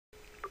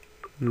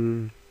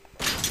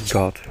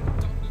God.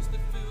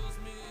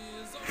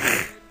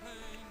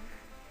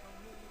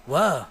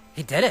 Whoa,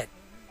 he did it.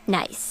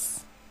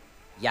 Nice.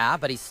 Yeah,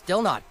 but he's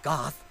still not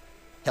goth.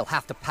 He'll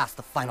have to pass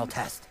the final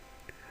test.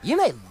 You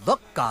may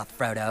look goth,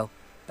 Frodo,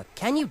 but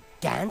can you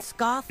dance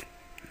goth?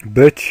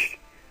 Bitch.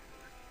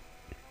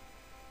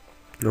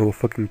 I will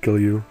fucking kill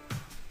you.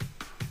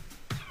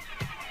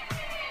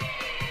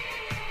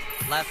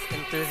 Less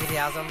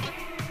enthusiasm?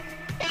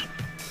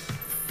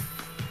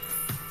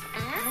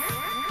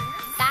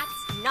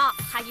 That's not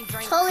how you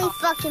drink Totally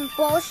coffee. fucking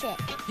bullshit.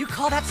 You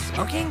call that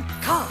smoking?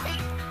 God.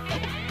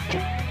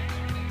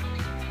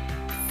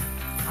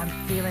 I'm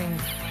feeling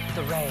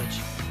the rage.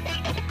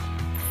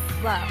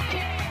 Whoa.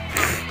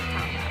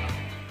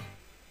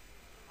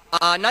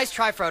 Nice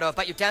try, Frodo,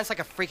 but you dance like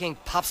a freaking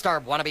pop star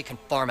wannabe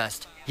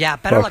conformist. Yeah,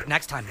 better Fuck. luck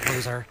next time,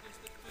 loser.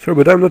 Sorry,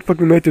 but I'm not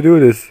fucking made to do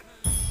this.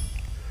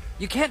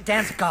 You can't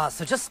dance goth,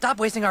 so just stop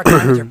wasting our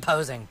time with your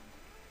posing.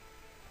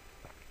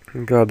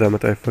 God damn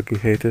it, I fucking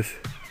hate this.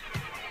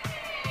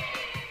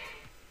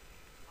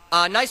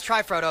 Nice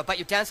try, Frodo, but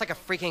you dance like a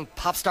freaking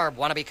pop star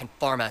wannabe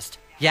conformist.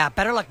 Yeah,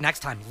 better luck next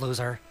time,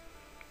 loser.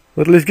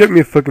 Well, at least get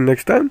me a fucking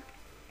next time.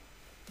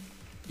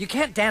 You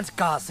can't dance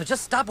goth, so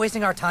just stop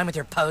wasting our time with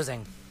your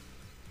posing.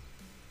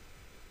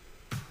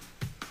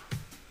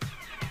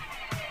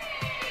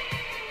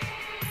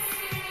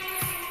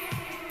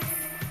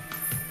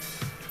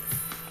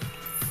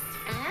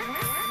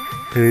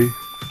 A,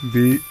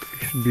 B,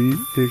 X, B,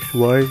 X,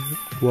 Y,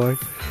 Y,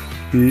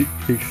 B,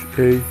 X,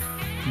 A,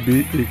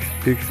 B, X,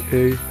 X,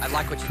 A, I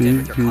like what you B, did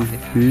with your B, coffee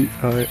there. B,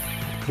 I,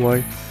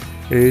 Y,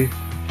 A,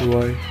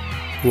 Y,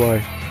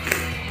 Y.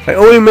 I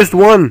only missed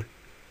one!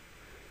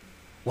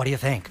 What do you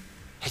think?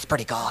 He's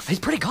pretty goth. He's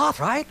pretty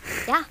goth, right?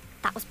 Yeah,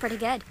 that was pretty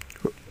good.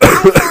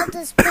 I felt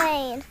this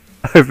pain.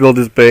 I feel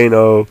this pain,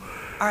 oh.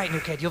 Alright,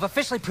 new kid, you've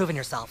officially proven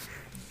yourself.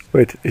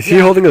 Wait, is he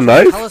holding a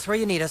knife? Tell us where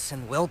you need us,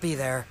 and we'll be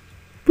there.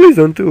 Please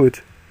don't do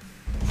it.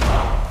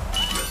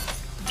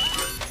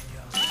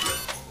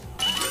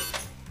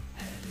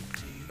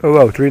 Oh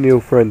wow, 3 new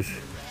friends.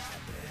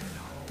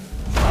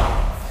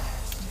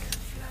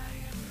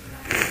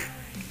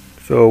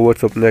 So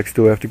what's up next?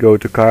 Do I have to go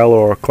to Kyle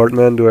or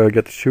Cartman? Do I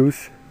get to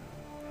choose?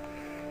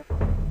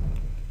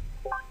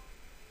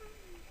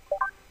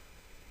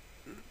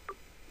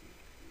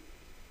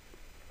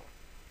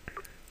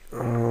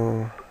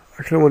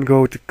 Actually I want to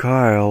go to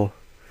Kyle.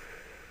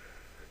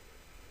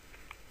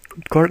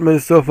 Cartman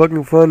is so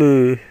fucking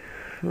funny.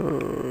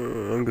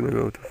 I'm gonna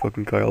go to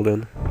fucking Kyle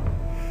then.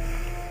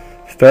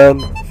 Stan,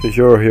 since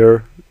you're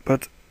here.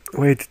 But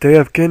wait, they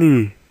have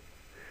Kenny.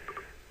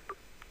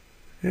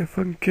 They have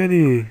fucking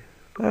Kenny.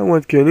 I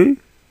want Kenny.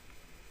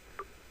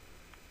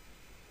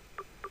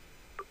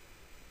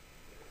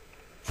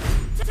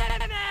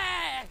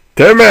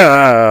 Damn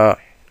it!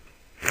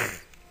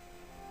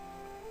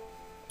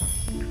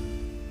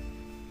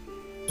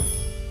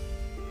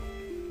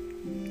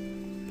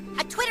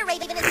 A Twitter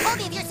raven has told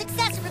me of your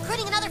success in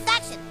recruiting another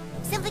faction.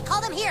 Simply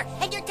call them here,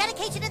 and your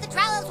dedication to the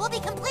Drow Elves will be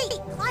complete.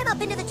 Climb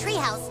up into the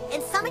treehouse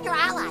and summon your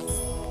allies.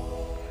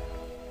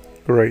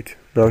 Great.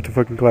 Now I have to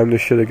fucking climb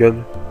this shit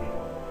again.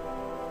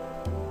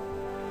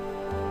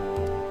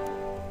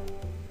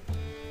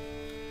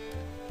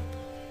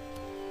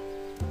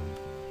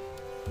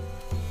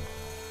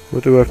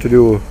 What do I have to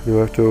do? Do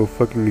I have to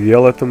fucking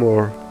yell at them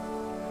or...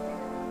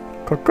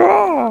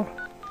 Caca!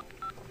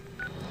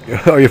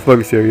 Are you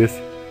fucking serious?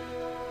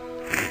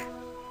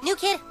 New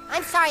kid,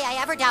 I'm sorry I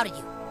ever doubted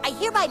you. I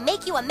hereby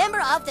make you a member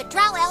of the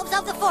Drow Elves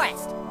of the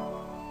Forest.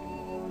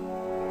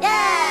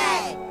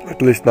 Yay!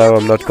 At least now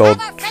I'm not You called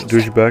have our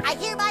friendship. douchebag. I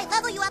hereby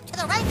level you up to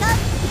the rank of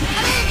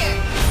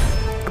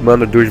Commander.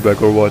 Commander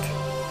douchebag or what?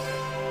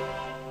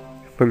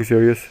 Fucking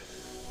serious?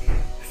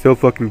 Still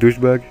fucking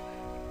douchebag?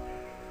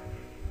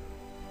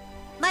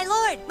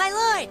 My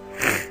lord!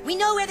 We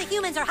know where the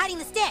humans are hiding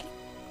the stick.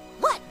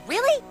 What,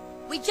 really?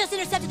 We just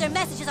intercepted their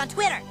messages on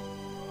Twitter.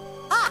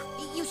 Ah,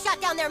 you shot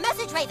down their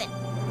message raven.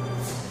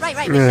 Right,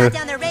 we shot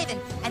down their raven,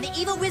 and the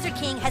evil Wizard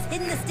King has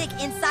hidden the stick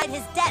inside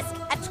his desk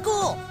at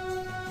school.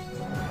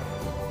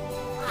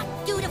 Ah,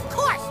 dude, of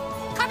course!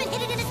 Carmen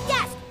hid it in his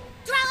desk!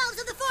 Drow Elves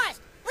of the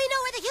Forest! We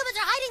know where the humans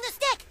are hiding the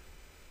stick!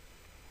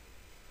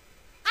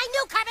 I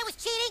knew Carmen was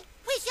cheating!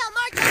 We shall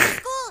march out of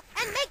school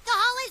and make the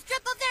hallways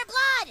drip of their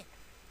blood!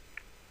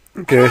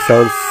 Okay,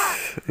 sounds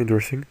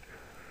interesting.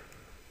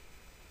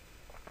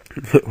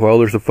 While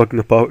there's a fucking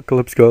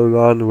apocalypse going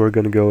on, we're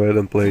gonna go ahead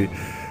and play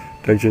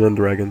Dungeons and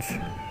Dragons.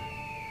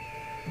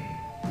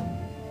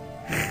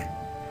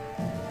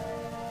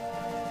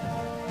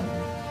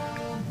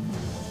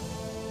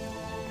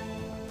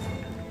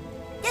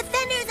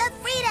 Defenders of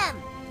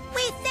freedom!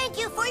 We thank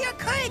you for your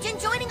courage in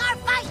joining our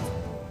fight!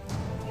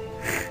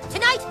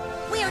 Tonight,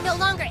 we are no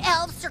longer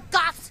elves or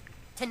goths.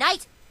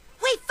 Tonight,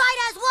 we fight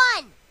as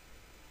one!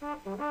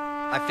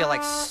 I feel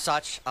like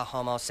such a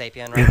homo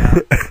sapien right now.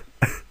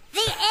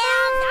 The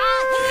elves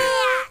are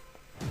here!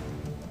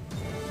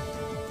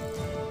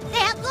 They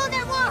have blown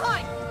their war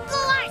horn! Go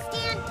on,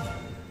 Stan!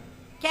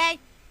 Okay.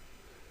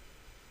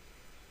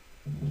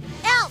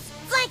 Elves,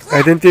 flank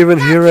I didn't even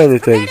hear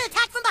anything. Prepare to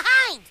attack from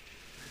behind.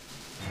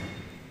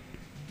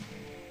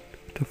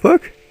 The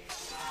fuck?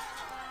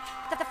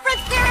 The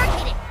front's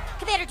barricaded.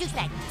 Commander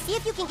Douchebag, see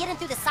if you can get in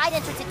through the side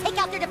entrance and take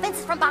out their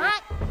defenses from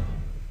behind.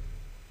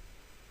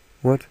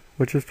 What?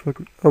 What just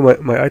fucking... Oh,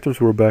 my items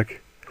were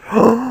back.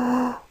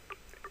 Yeah!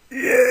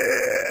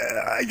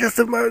 I just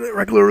have my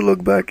regular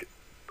look back.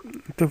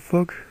 What the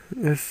fuck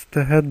is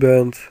the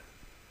headband?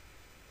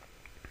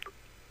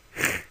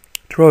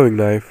 Throwing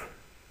knife.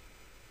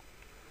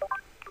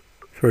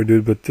 Sorry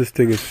dude, but this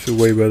thing is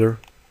way better.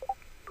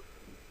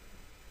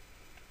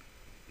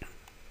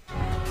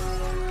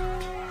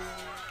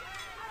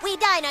 We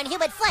dine on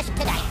human flesh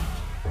tonight.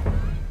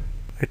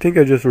 I think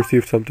I just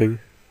received something.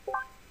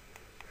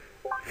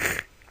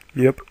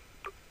 Yep.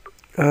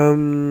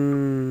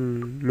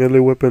 Melee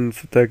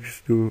weapons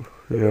attacks do...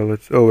 Yeah,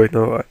 let's... Oh wait,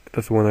 no,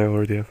 that's the one I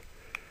already have.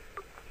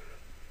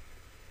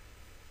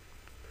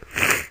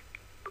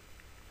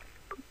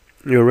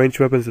 Your ranged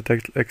weapons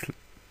attacks...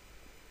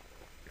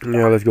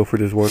 Yeah, let's go for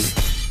this one.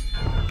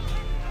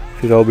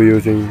 Since I'll be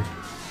using...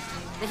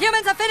 The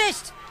humans are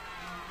finished.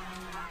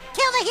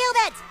 Kill the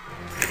humans.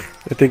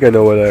 I think I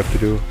know what I have to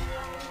do.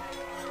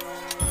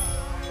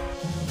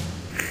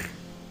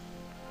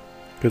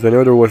 Because I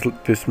know there was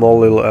this small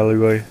little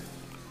alleyway.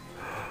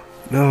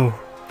 No.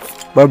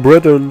 My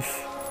brethrens.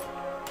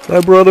 My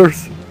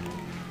brothers.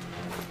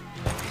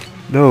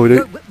 No, they...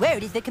 Where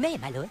is the command,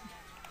 my lord?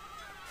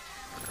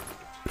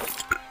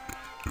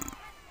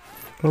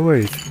 Oh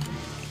wait.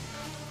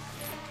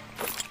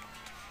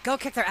 Go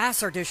kick their ass,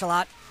 Sir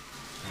Douchalot.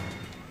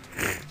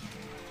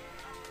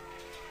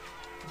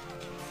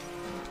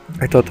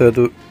 I thought I had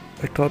to...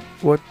 I thought...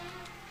 What?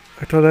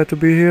 I thought I had to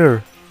be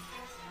here.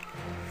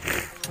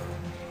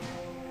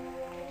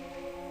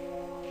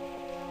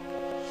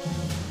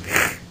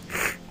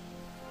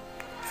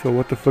 So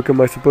what the fuck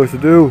am I supposed to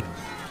do?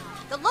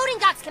 The loading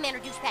docks, Commander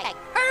Douchebag.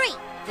 Hurry!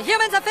 The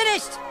humans are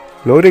finished.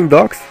 Loading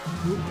docks?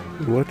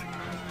 What?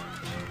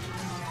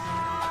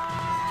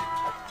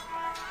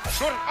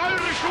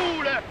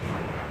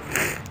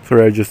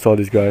 Sorry, I just saw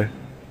this guy.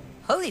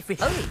 Holy free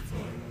holy.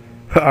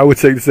 I would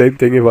say the same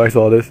thing if I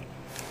saw this.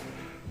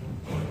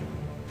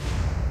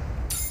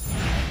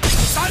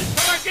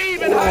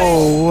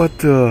 Oh, what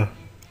the...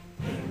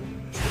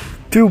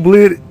 Two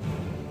bleed...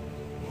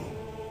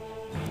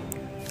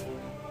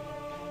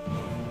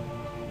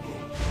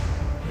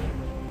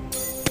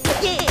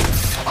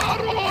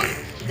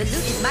 The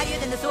loot is mightier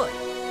than the sword.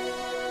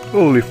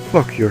 Holy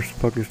fuck, you're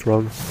fucking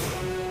strong.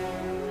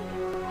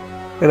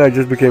 And I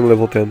just became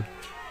level 10.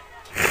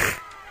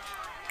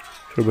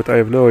 So, but I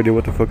have no idea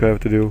what the fuck I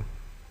have to do.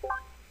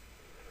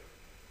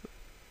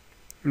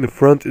 In the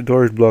front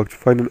door is blocked.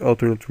 Find an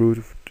alternate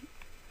route.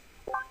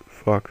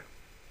 Fuck.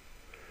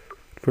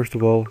 First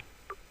of all,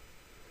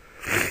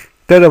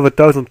 10 of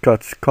 1,000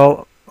 cuts.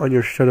 Call on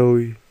your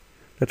shadowy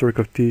network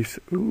of thieves.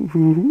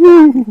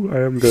 Ooh, I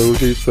am going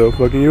to so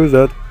fucking use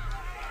that.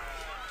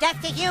 Death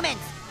to humans.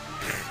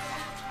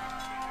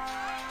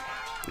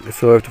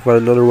 So I have to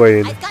find another way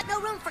in. I've got no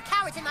room for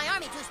cowards in my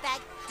army,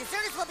 douchebag.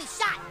 Deserters will be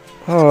shot.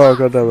 Oh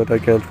goddammit, I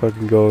can't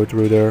fucking go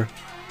through there.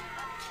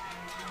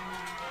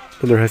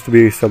 Then there has to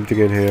be something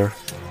in here.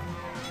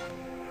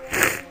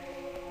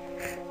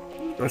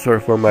 Oh, sorry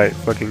for my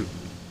fucking...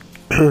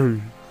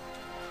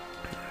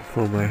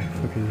 for my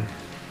fucking...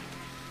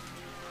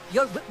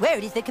 Where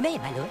is the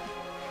command, my lord?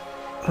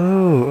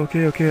 Oh,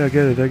 okay, I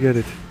get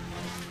it.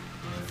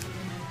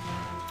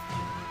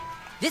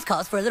 This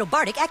calls for a little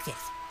bardic access.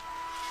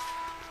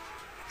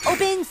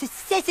 Open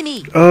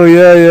sesame. Oh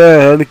yeah,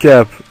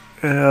 handicap.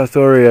 Yeah,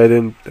 sorry, I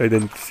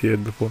didn't see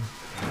it before.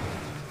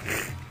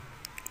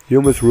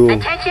 Humans rule.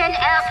 Attention,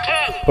 Elf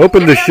King.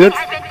 Open the shit.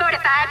 Has been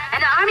fortified,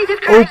 and the armies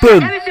of Christ Open.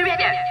 shall never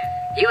surrender.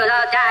 You will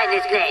all die in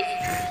this place.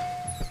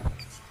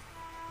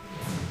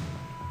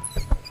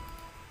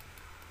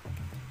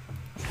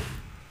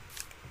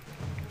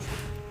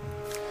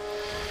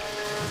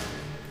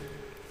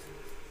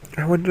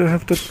 I want to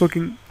have that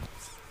fucking...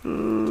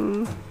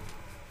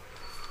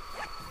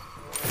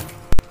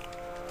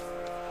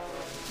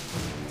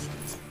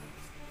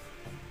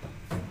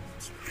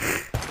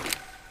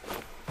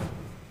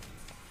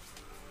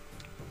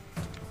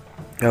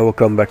 I will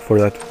come back for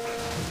that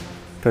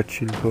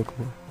touching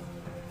Pokemon.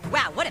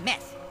 Wow, what a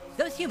mess.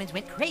 Those humans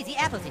went crazy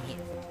apples in here.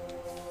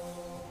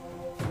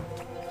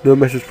 No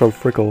message from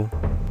Frickle.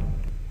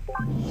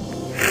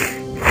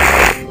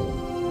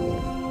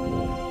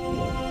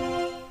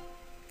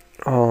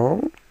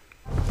 Oh.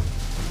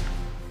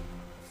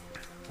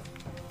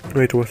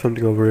 Wait, there was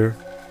something over here.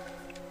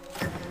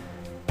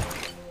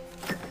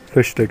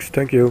 Fish sticks,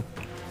 thank you.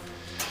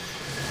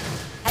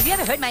 Have you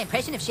ever heard my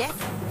impression of Chef?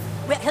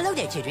 Well, hello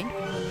there, children.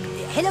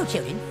 Hello,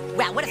 children.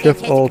 Wow, what a Chef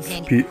fantastic Alt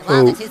companion. P.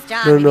 Well, Oh, that's his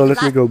job. no, Maybe let he's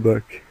me lost- go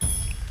back.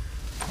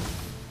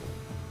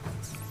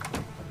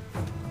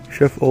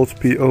 Chef Alt's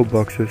P.O.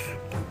 boxes.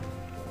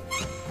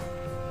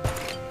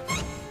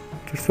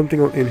 There's something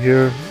in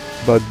here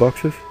about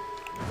boxes.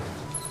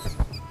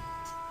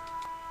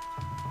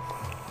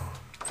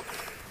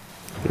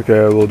 Okay,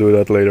 I will do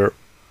that later.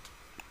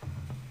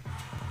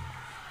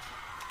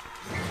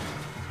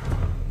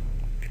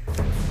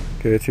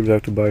 Okay, it seems I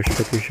have to buy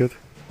fucking shit.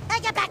 Hey,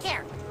 get back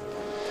here!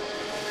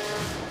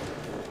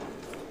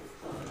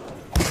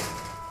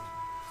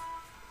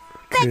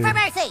 Beg for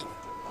mercy!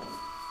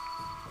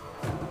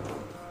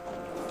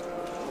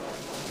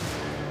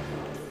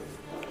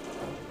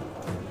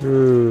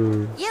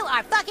 You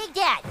are fucking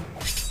dead!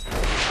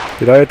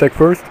 Did I attack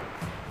first?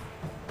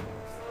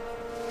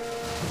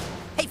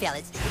 Hey,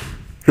 fellas.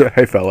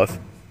 Hey fellas.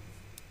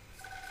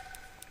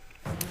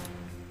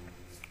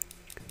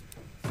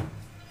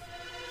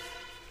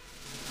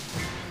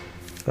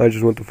 I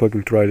just want to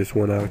fucking try this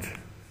one out.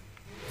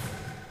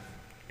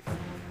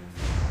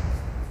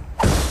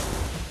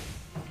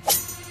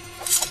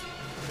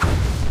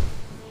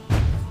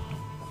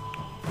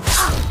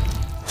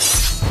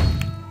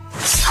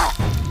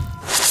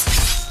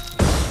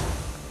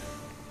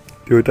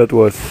 Dude, that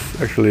was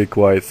actually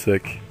quite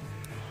sick.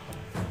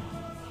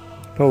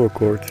 Power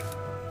chord.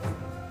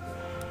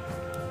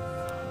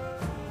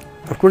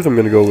 Of course I'm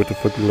gonna go with the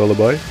fucking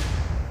lullaby.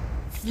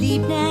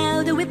 Sleep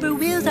now, the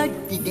whippoorwills are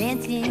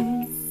dancing.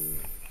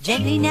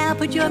 Gently now,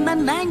 put your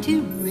mind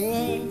to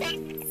rest.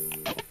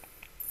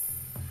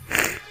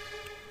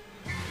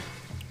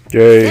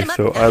 Okay,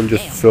 so I'm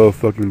just so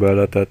fucking bad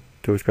at that,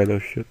 those kind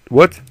of shit.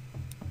 What?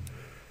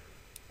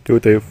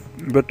 Dude,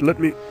 but let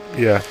me,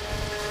 yeah.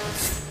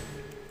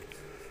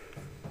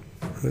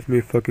 Let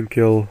me fucking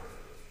kill.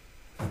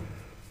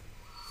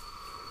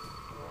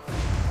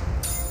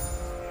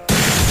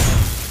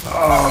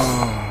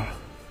 Ah.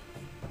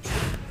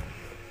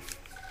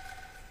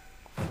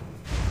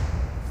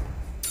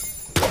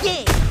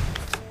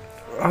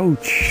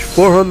 Ouch!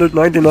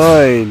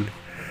 499!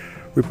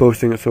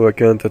 Reposting it so I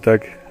can't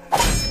attack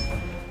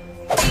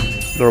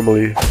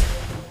normally.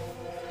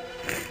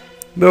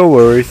 No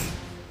worries.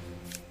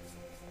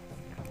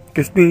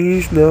 Kiss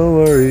please, no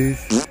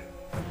worries.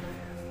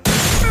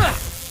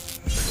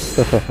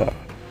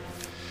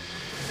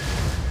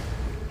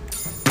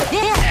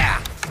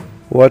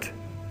 What?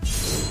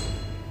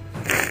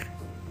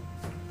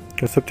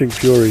 Accepting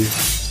fury.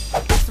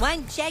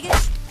 One Shagger.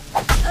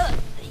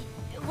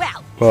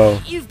 Well,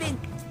 Wow. you've been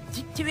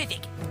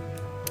terrific.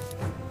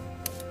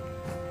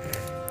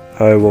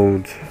 I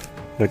won't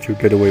let you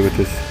get away with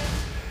this.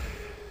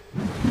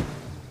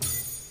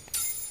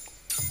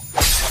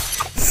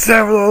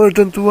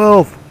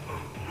 712!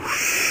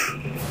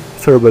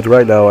 Sorry, but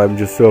right now I'm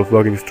just so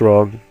fucking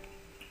strong.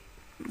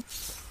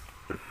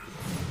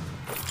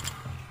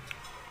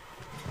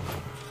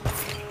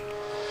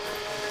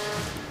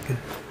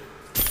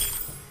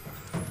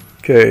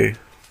 Okay.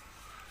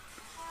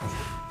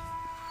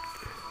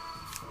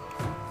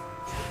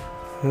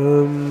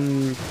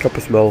 Cup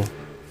of smell.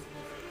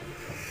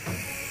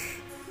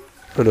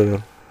 I don't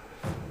know.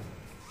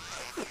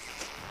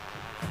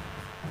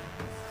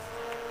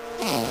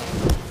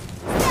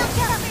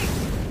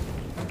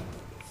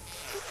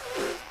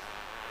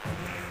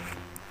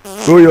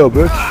 Oh yeah,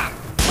 bitch.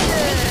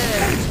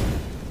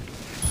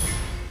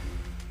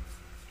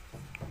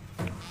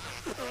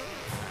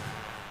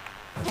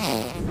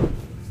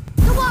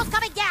 The wall's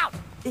coming down.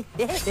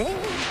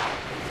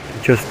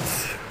 Just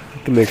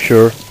to make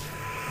sure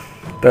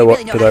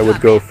that I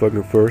would go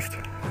fucking first.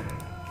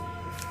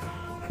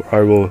 For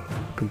I will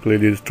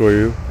completely destroy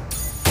you.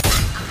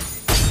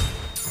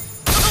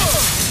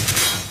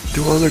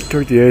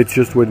 238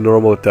 just with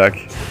normal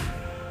attack.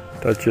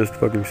 That's just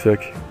fucking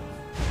sick.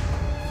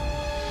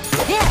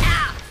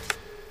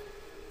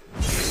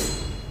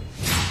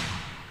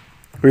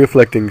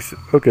 Reflectings,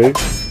 okay.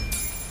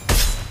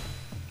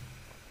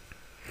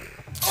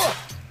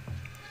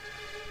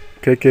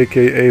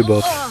 KKKA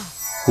bot.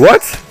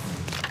 What?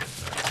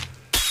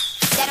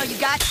 That all you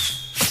got?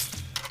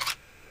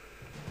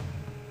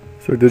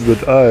 So did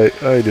what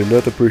I do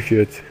not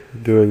appreciate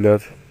doing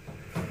that.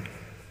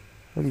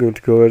 I'm going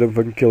to go ahead and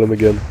fucking kill him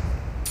again.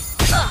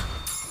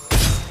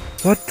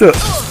 What the?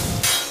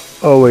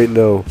 Oh wait,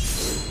 no.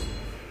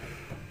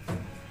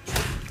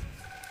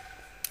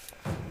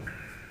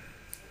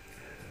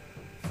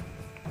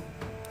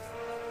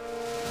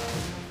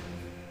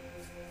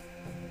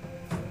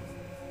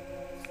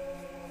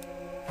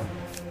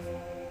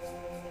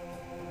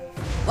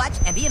 Watch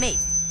and be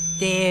amazed.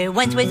 There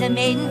once was a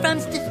maiden from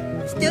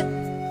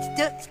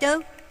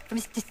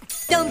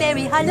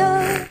Stoneberry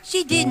Hollow.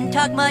 She didn't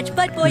talk much,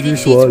 but boy did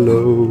she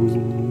swallow.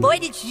 Boy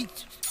did she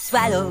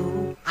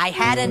swallow. I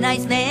had a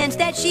nice lance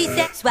that she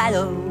said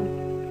swallow.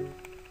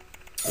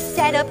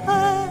 Set up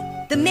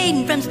her, the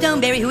maiden from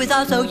Stoneberry, who is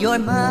also your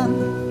mom.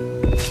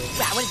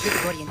 Wow, what a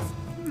good audience.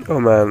 Oh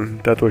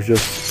man, that was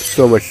just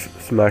so much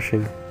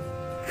smashing.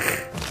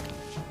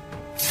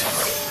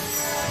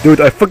 Dude,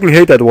 I fucking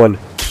hate that one.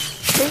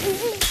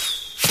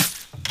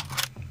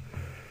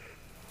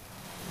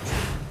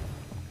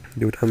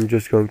 Dude, I'm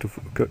just going to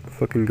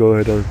fucking go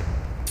ahead and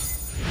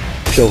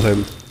kill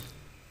him.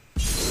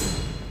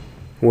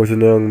 He was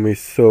annoying me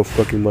so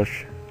fucking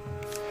much.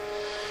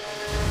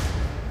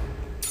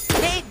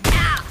 Hey,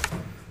 now!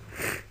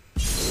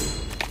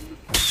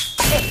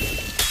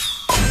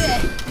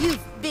 You've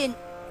been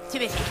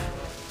terrific.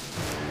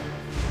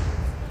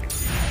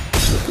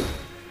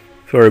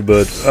 Sorry,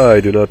 but I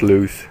do not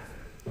lose.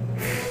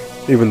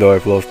 Even though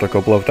I've lost a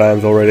couple of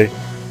times already.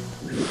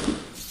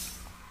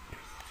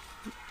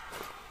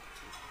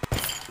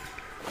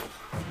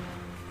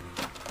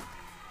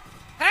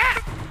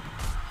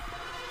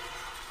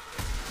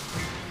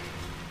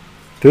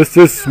 This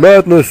is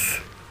madness!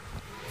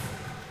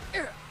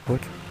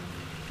 What?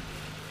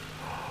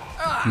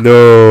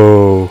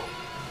 No!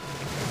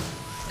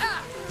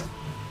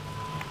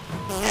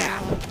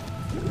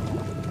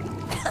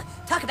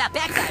 Talk about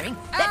backfiring.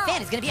 That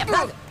fan is gonna be a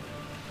problem.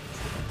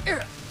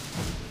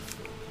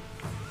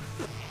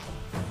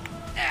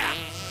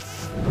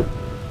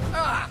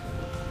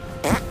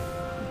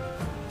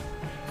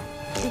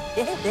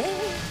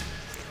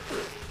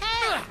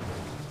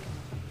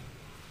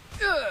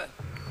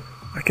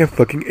 I can't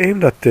fucking aim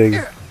that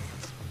thing.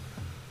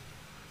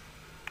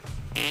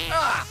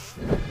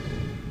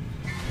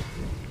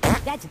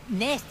 That's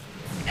nasty.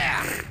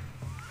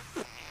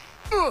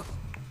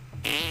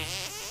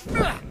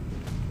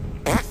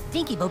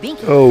 Stinky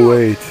Bobinky. Oh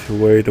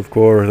wait, of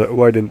course.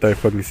 Why didn't I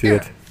fucking see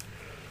it?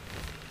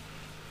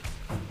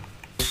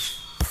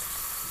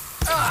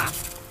 Ah,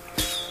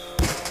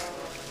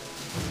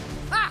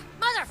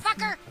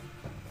 motherfucker!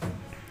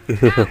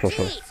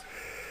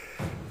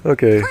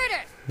 Okay.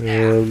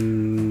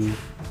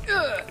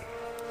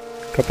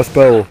 Kappa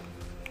spell.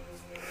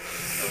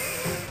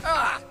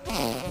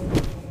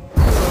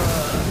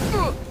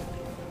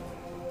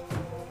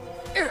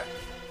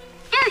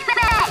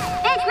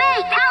 It's me,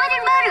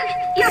 Paladin Motors,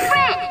 your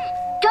friend.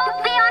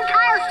 Don't be on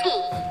Kyle's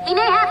team. He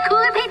may have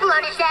cooler people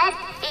on his side.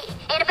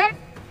 And a better...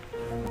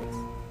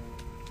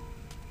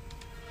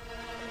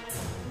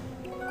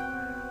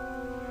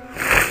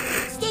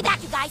 Stay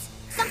back, you guys.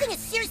 Something is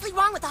seriously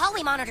wrong with the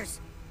hallway monitors.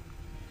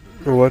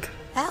 What?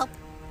 Help,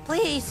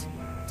 please.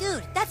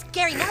 Dude, that's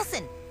Gary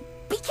Nelson.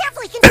 Be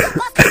careful, he can still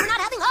bust us for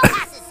not having hall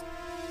passes.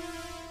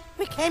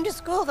 We came to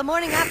school the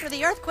morning after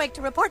the earthquake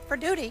to report for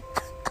duty.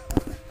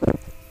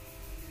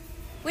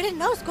 We didn't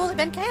know school had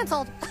been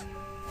canceled.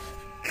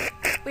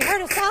 We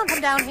heard a sound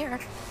from down here.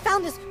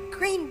 Found this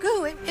green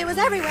goo. It was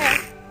everywhere.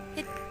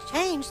 It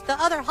changed the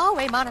other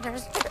hallway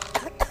monitors.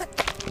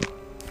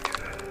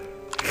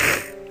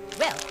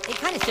 Well, it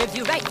kind of serves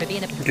you right for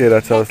being a Okay,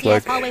 that sounds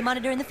like hallway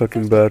monitor in the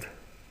fucking bad.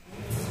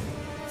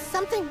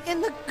 Something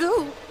in the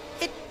goo.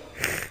 It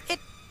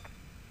It's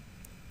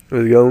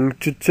going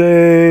to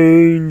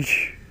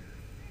change.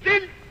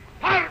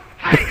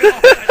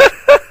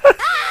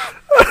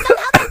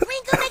 somehow that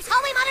green goo makes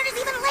hallway monitors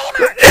even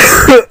lamer.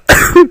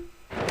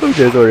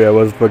 Okay, sorry, I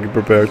wasn't fucking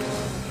prepared.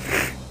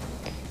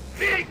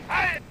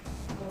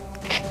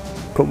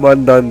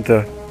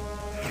 Commandante.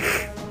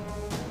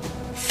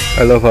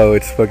 I love how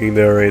it's fucking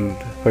there in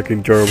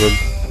fucking German.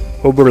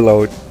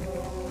 Oberlaut.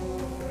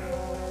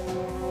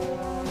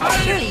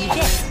 Surely you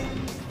did.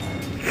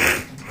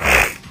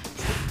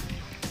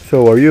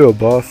 So, are you a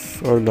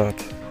boss or not?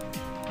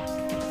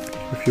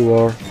 If you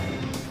are.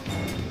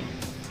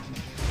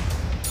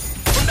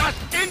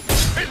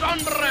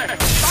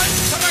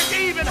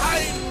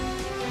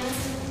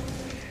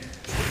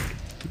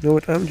 You know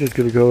what? I'm just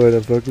gonna go ahead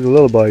and fucking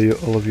lullaby you,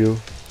 all of you.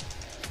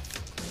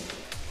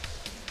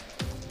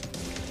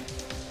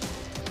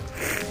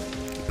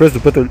 Press the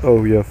button.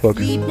 Oh yeah, fuck.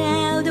 Sleep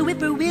now, the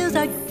whippoorwills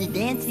are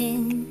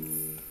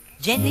dancing.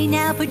 Gently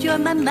now, put your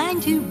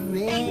mind to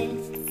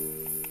rest.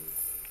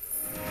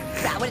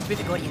 Ah, what a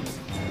terrific audience.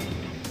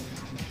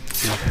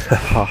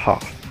 Haha.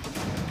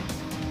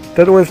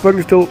 That one's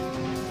fucking still.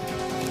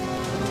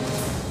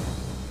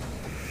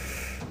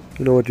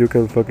 You know what? You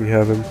can fucking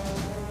have him.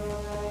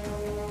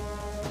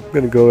 I'm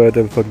gonna go ahead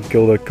and fucking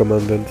kill that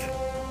commandant.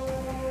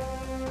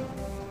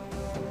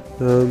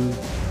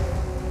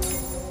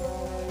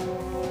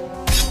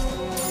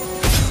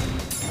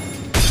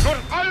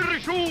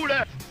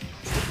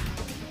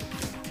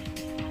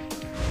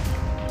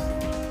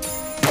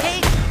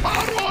 Hey,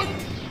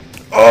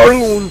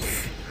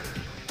 Arlons!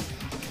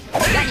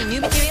 got any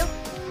new material?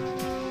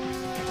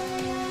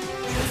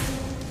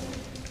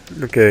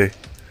 Okay.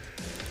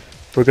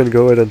 We're gonna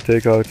go ahead and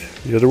take out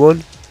the other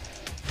one.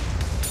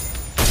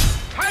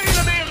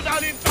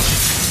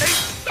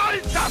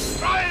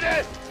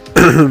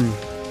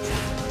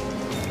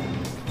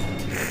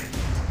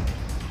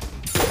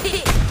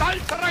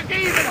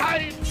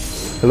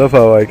 I love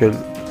how I can.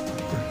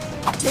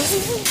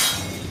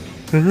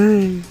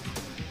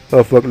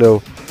 Oh fuck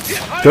no.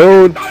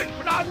 Don't!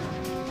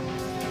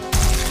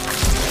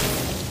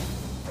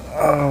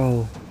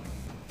 Oh.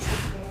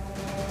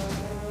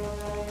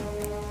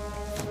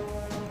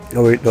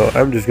 Oh wait, no,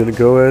 I'm just gonna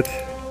go ahead.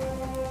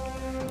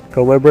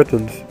 Call my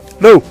Britons.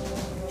 No!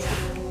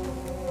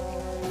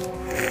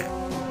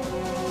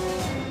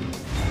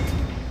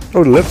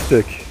 Oh, the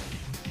lipstick.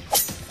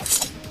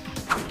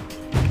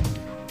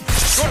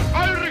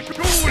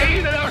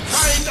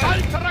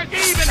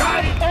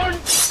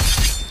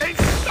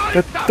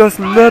 That does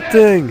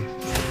nothing!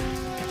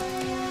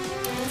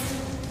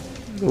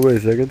 Oh, wait a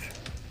second.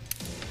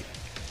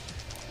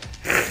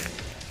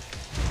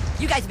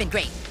 You guys have been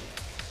great.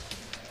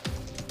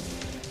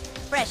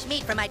 Fresh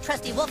meat from my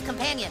trusty wolf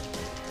companion.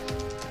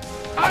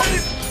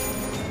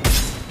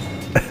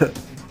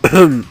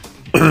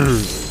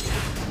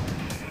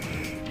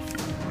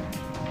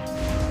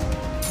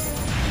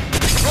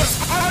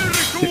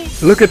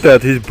 Look at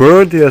that, he's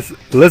burned, he has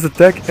less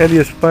attack, and he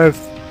has 5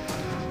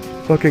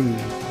 fucking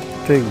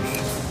things.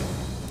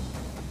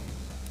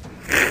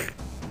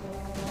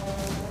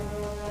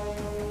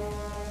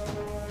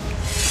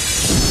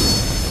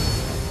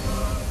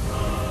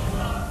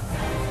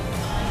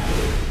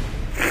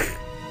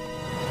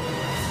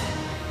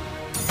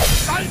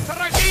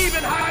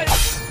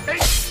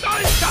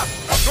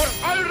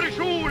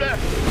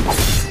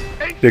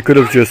 They could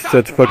have just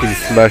said fucking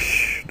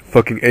smash the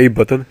fucking A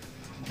button.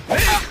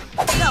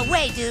 No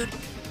way, dude.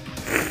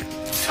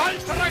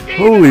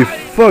 Holy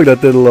fuck,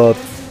 that did a lot.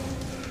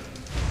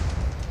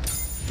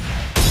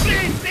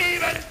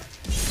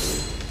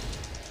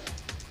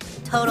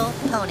 Total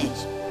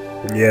ponage.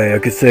 Yeah, I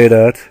could say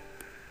that.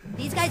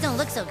 These guys don't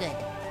look so good.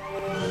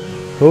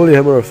 Holy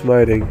hammer of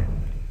smiting.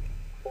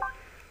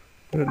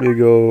 Let me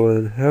go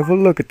and have a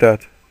look at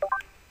that.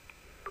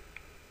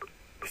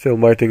 Still,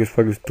 my thing is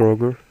fucking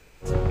stronger.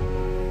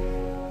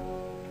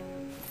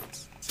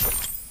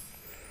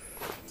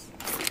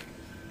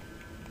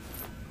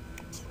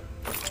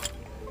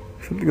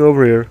 Something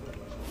over here.